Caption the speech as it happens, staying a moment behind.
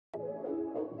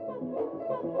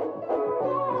Hello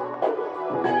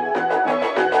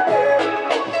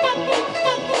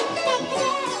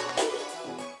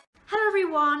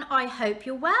everyone, I hope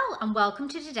you're well and welcome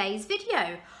to today's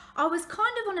video. I was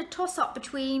kind of on a toss-up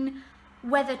between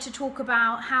whether to talk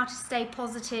about how to stay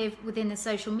positive within the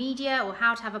social media or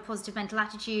how to have a positive mental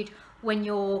attitude when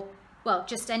you're, well,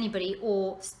 just anybody,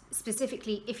 or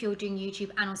specifically if you're doing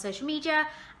YouTube and on social media,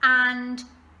 and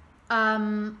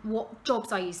what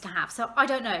jobs I used to have. So I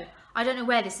don't know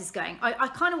where this is going. I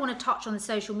kind of want to touch on the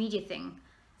social media thing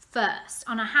first,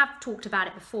 and I have talked about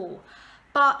it before,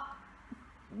 but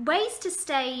ways to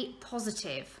stay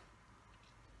positive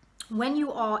when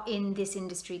you are in this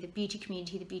industry, the beauty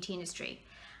community, the beauty industry.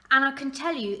 And I can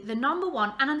tell you the number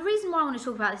one, and the reason why I want to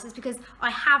talk about this is because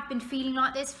I have been feeling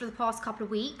like this for the past couple of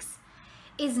weeks,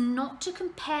 is not to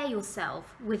compare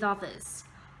yourself with others.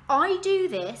 I do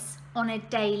this on a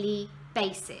daily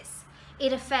basis.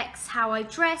 It affects how I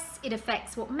dress, it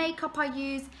affects what makeup I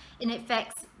use, and it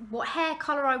affects what hair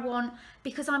color I want,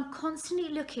 because I'm constantly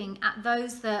looking at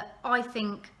those that I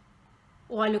think,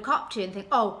 or I look up to and think,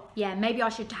 oh yeah, maybe I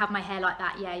should have my hair like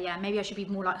that, yeah, maybe I should be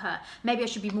more like her, maybe I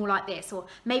should be more like this, or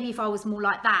maybe if I was more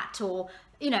like that, or,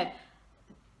 you know,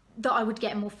 that I would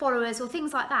get more followers or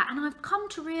things like that. And I've come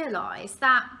to realize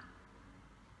that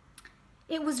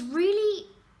it was really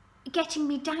getting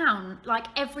me down. Like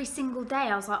every single day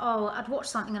I was like, oh, I'd watch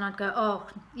something and I'd go, oh,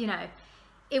 you know,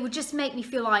 it would just make me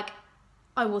feel like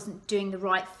I wasn't doing the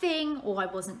right thing, or I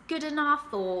wasn't good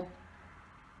enough, or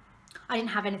I didn't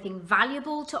have anything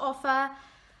valuable to offer.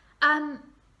 And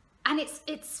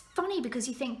it's funny because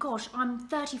you think, gosh, I'm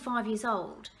 35 years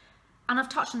old, and I've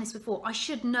touched on this before, I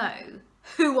should know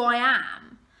who I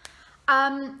am.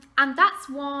 And that's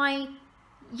why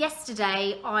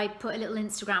yesterday I put a little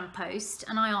Instagram post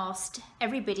and I asked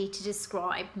everybody to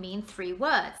describe me in 3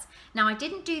 words. Now, I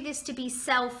didn't do this to be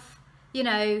you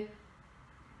know,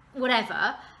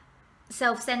 whatever,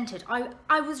 self-centered.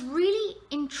 I was really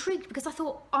intrigued because I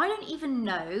thought, I don't even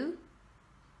know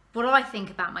what I think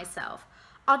about myself.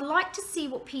 I'd like to see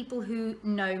what people who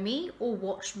know me or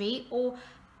watch me or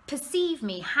perceive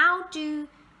me, how do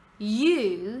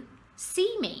you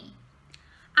see me?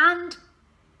 And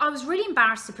I was really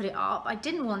embarrassed to put it up. I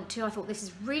didn't want to. I thought, this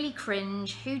is really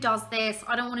cringe. Who does this?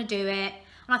 I don't want to do it.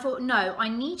 And I thought, no, I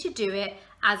need to do it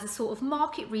as a sort of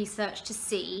market research to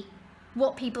see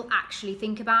what people actually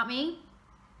think about me.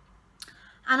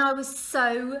 And I was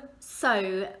so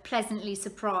pleasantly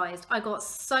surprised. I got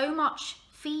so much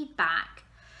feedback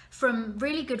from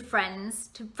really good friends,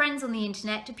 to friends on the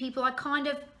internet, to people I kind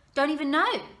of don't even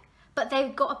know, but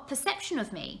they've got a perception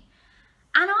of me.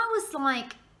 And I was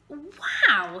like,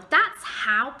 wow, that's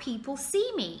how people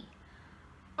see me.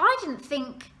 I didn't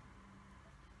think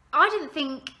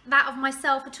that of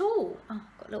myself at all. Oh,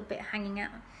 I've got a little bit hanging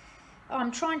out. Oh,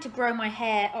 I'm trying to grow my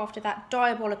hair after that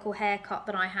diabolical haircut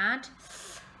that I had.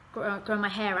 Grow my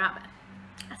hair out.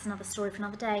 That's another story for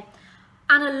another day.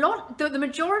 And the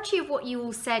majority of what you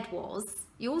all said was,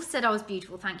 you all said I was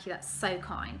beautiful. Thank you, that's so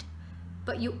kind.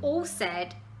 But you all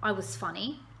said I was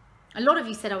funny. A lot of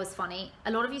you said I was funny.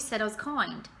 A lot of you said I was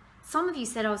kind. Some of you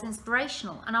said I was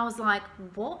inspirational. And I was like,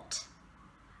 what?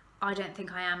 I don't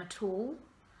think I am at all.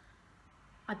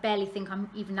 I barely think I'm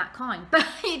even that kind, but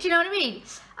do you know what I mean?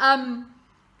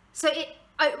 So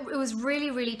it was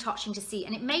really touching to see,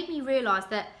 and it made me realize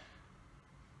that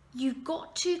you've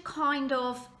got to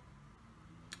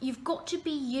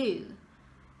be you,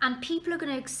 and people are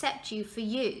going to accept you for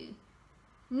you,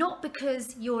 not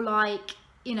because you're like,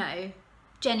 you know,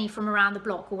 Jenny from around the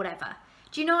block or whatever.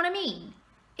 Do you know what I mean?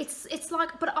 It's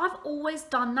like, but I've always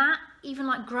done that. Even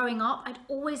like growing up, I'd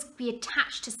always be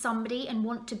attached to somebody and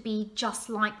want to be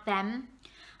just like them.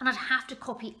 And I'd have to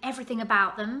copy everything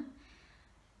about them.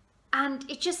 And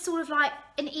it just sort of like,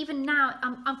 and even now,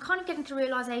 I'm kind of getting to the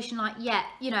realization like, yeah,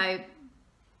 you know,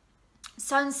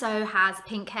 so-and-so has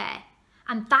pink hair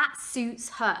and that suits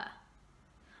her.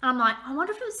 And I'm like, I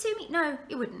wonder if it would suit me. No,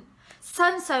 it wouldn't.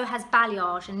 So-and-so has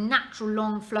balayage and natural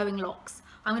long flowing locks.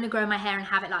 I'm going to grow my hair and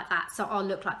have it like that, so I'll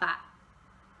look like that.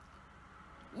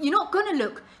 You're not going to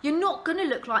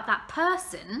look like that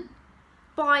person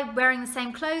by wearing the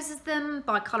same clothes as them,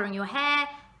 by colouring your hair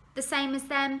the same as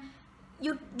them.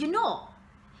 You're not.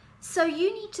 So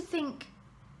you need to think,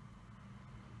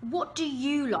 what do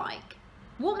you like?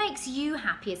 What makes you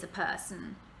happy as a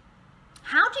person?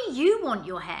 How do you want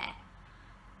your hair?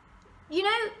 You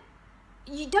know,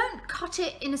 you don't cut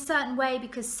it in a certain way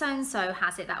because so-and-so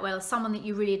has it that way, or someone that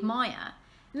you really admire.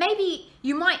 Maybe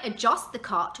you might adjust the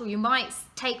cut, or you might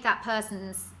take that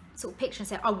person's sort of picture and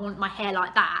say, I want my hair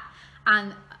like that.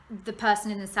 And the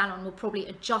person in the salon will probably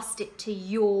adjust it to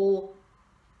your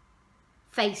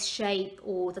face shape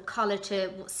or the colour to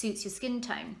what suits your skin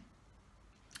tone.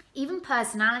 Even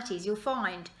personalities, you'll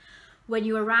find when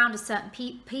you're around a certain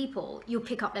people, you'll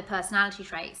pick up their personality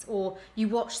traits, or you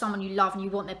watch someone you love and you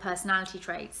want their personality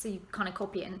traits, so you kind of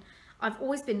copy it. And I've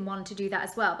always been one to do that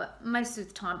as well, but most of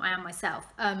the time I am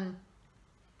myself.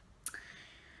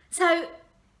 So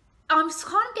I'm just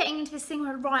kind of getting into this thing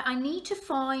where, right, I need to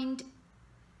find,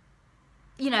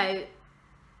 you know,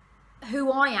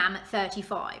 who I am at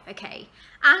 35, okay?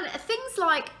 And things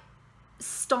like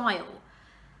style,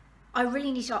 I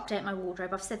really need to update my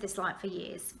wardrobe. I've said this like for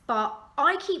years, but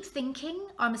I keep thinking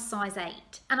I'm a size 8.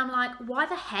 And I'm like, why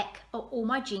the heck are all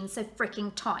my jeans so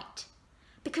freaking tight?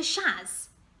 Because Shaz,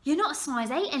 you're not a size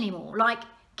 8 anymore. Like,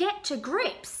 get to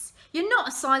grips. You're not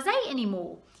a size 8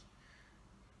 anymore.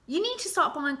 You need to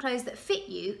start buying clothes that fit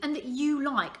you and that you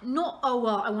like. Not, oh,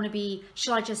 well, I want to be,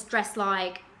 should I just dress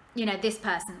like, you know, this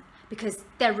person because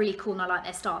they're really cool and I like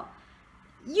their style.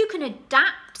 You can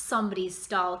adapt somebody's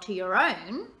style to your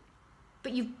own,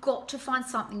 but you've got to find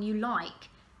something you like.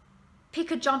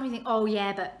 Pick a jumper and think, oh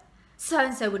yeah, but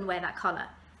so-and-so wouldn't wear that colour.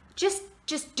 Just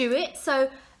do it. So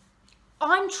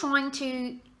I'm trying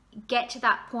to get to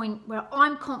that point where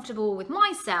I'm comfortable with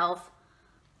myself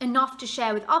enough to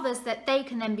share with others that they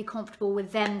can then be comfortable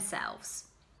with themselves.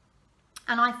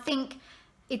 And I think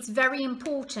it's very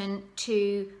important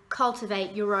to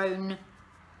cultivate your own,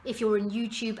 if you're in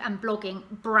YouTube and blogging,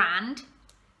 brand,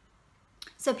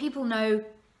 so people know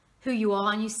who you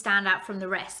are and you stand out from the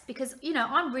rest. Because, you know,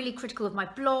 I'm really critical of my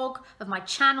blog, of my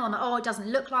channel. I'm like, oh, it doesn't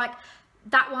look like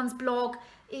that one's blog,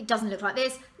 it doesn't look like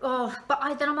this. Oh, but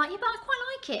then I'm like, yeah, but I quite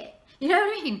like it. You know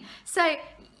what I mean? So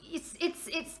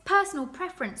it's personal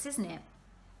preference, isn't it?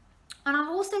 And I've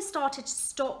also started to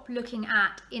stop looking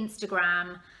at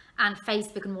Instagram and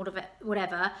Facebook and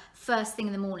whatever first thing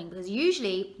in the morning, because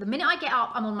usually the minute I get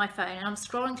up, I'm on my phone and I'm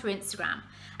scrolling through Instagram,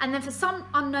 and then for some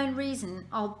unknown reason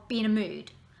I'll be in a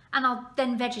mood and I'll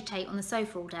then vegetate on the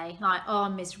sofa all day, like, oh,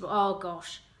 I'm miserable, oh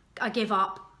gosh, I give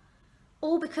up,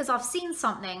 all because I've seen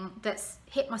something that's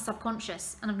hit my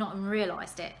subconscious and I've not even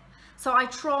realised it. So I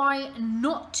try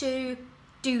not to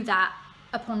do that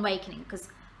upon awakening, because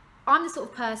I'm the sort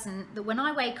of person that when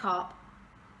I wake up,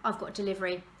 I've got a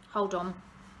delivery. Hold on.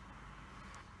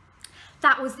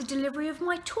 That was the delivery of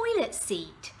my toilet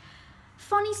seat.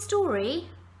 Funny story,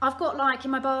 I've got, like,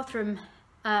 in my bathroom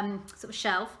sort of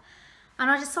shelf, and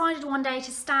I decided one day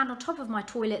to stand on top of my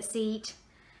toilet seat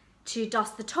to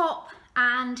dust the top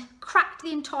and cracked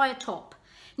the entire top.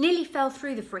 Nearly fell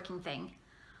through the freaking thing.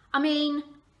 I mean,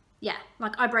 yeah,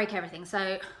 like, I break everything.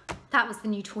 So that was the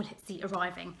new toilet seat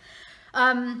arriving.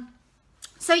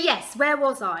 So yes, where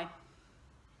was I?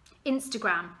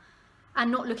 Instagram, and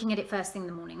not looking at it first thing in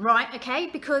the morning, right? Okay,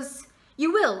 because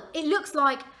you will. It looks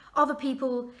like other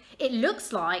people, it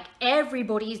looks like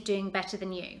everybody is doing better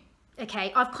than you.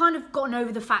 Okay, I've kind of gotten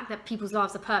over the fact that people's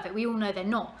lives are perfect. We all know they're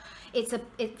not.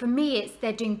 For me, it's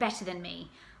they're doing better than me,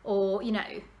 or, you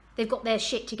know, they've got their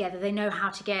shit together. They know how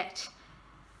to get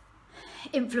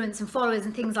influence and followers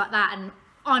and things like that, and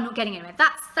I'm not getting anywhere.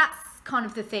 That's kind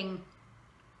of the thing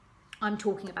I'm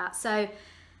talking about. So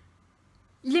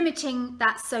limiting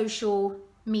that social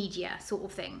media sort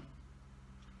of thing.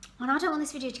 And I don't want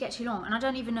this video to get too long, and I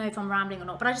don't even know if I'm rambling or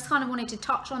not, but I just kind of wanted to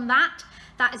touch on that.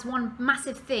 That is one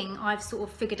massive thing I've sort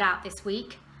of figured out this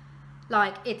week.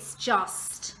 Like, it's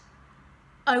just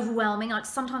overwhelming. Like,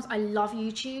 sometimes I love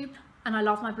YouTube and I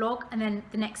love my blog, and then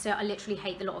the next day I literally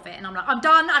hate the lot of it, and I'm like, I'm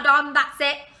done, that's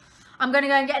it. I'm gonna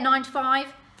go and get a 9 to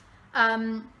 5.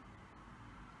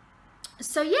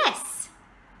 So yes,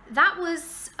 that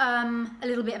was a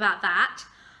little bit about that.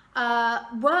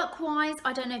 Work-wise,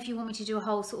 I don't know if you want me to do a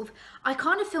whole sort of, I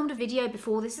kind of filmed a video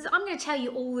before this. I'm going to tell you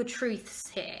all the truths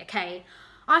here, okay?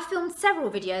 I filmed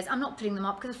several videos. I'm not putting them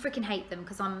up because I freaking hate them,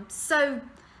 because I'm so,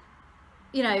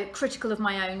 you know, critical of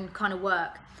my own kind of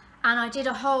work. And I did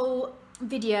a whole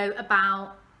video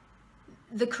about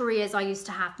the careers I used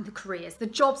to have, the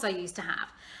jobs I used to have.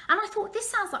 And I thought, this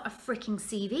sounds like a freaking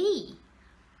CV.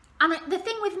 And the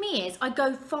thing with me is I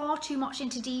go far too much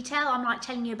into detail. I'm like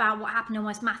telling you about what happened on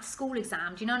my maths school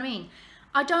exam. Do you know what I mean?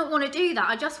 I don't want to do that.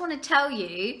 I just want to tell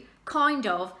you kind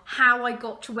of how I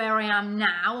got to where I am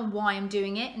now and why I'm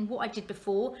doing it and what I did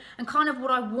before and kind of what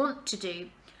I want to do.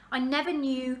 I never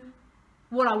knew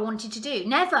what I wanted to do.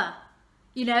 Never.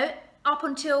 You know, up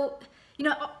until, you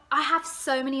know, I have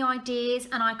so many ideas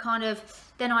and I kind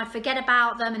of, then I forget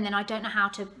about them and then I don't know how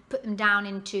to put them down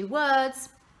into words.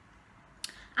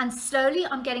 And slowly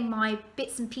I'm getting my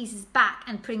bits and pieces back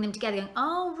and putting them together going,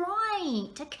 oh,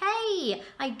 right, okay,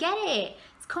 I get it.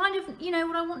 It's kind of, you know,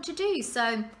 what I want to do.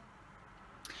 So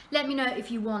Let me know if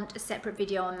you want a separate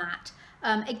video on that.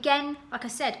 Again, like I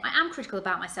said, I am critical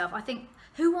about myself. I think,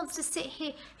 who wants to sit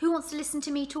here, who wants to listen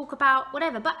to me talk about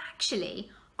whatever? But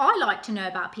actually, I like to know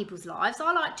about people's lives.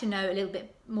 I like to know a little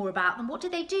bit more about them. What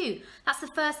did they do? That's the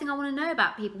first thing I want to know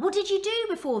about people. What did you do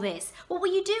before this? What were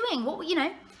you doing? What were, you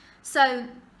know? So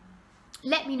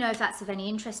let me know if that's of any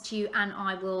interest to you, and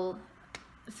I will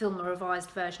film a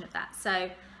revised version of that. So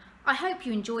I hope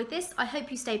you enjoyed this. I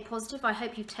hope you stayed positive. I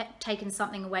hope you've taken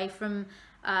something away from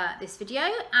this video,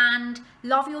 and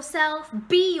love yourself,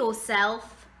 be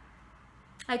yourself,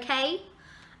 okay?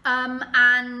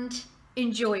 And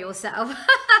enjoy yourself.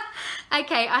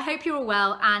 Okay, I hope you're all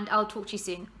well, and I'll talk to you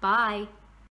soon. Bye.